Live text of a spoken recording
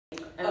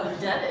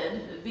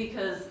indebted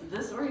because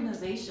this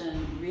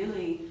organization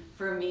really,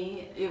 for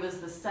me, it was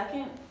the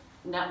second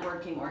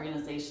networking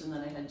organization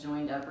that I had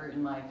joined ever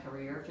in my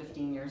career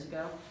 15 years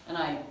ago. And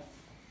I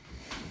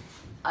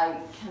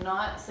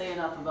cannot say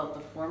enough about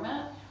the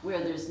format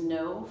where there's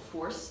no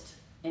forced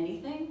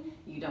anything.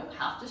 You don't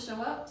have to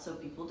show up, so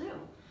people do.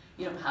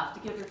 You don't have to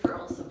give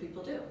referrals, so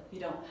people do. You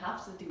don't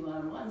have to do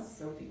one-on-ones,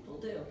 so people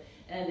do.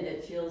 And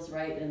it feels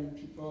right, and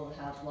people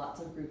have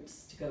lots of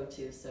groups to go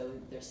to, so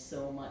there's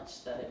so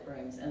much that it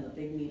brings. And the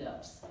big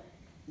meetups,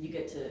 you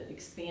get to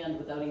expand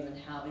without even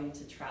having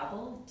to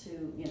travel to,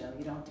 you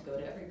don't have to go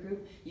to every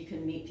group. You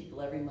can meet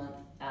people every month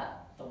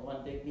at the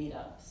one big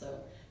meetup. So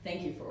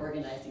thank you for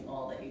organizing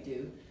all that you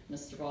do,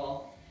 Mr.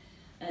 Ball.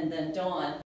 And then Dawn.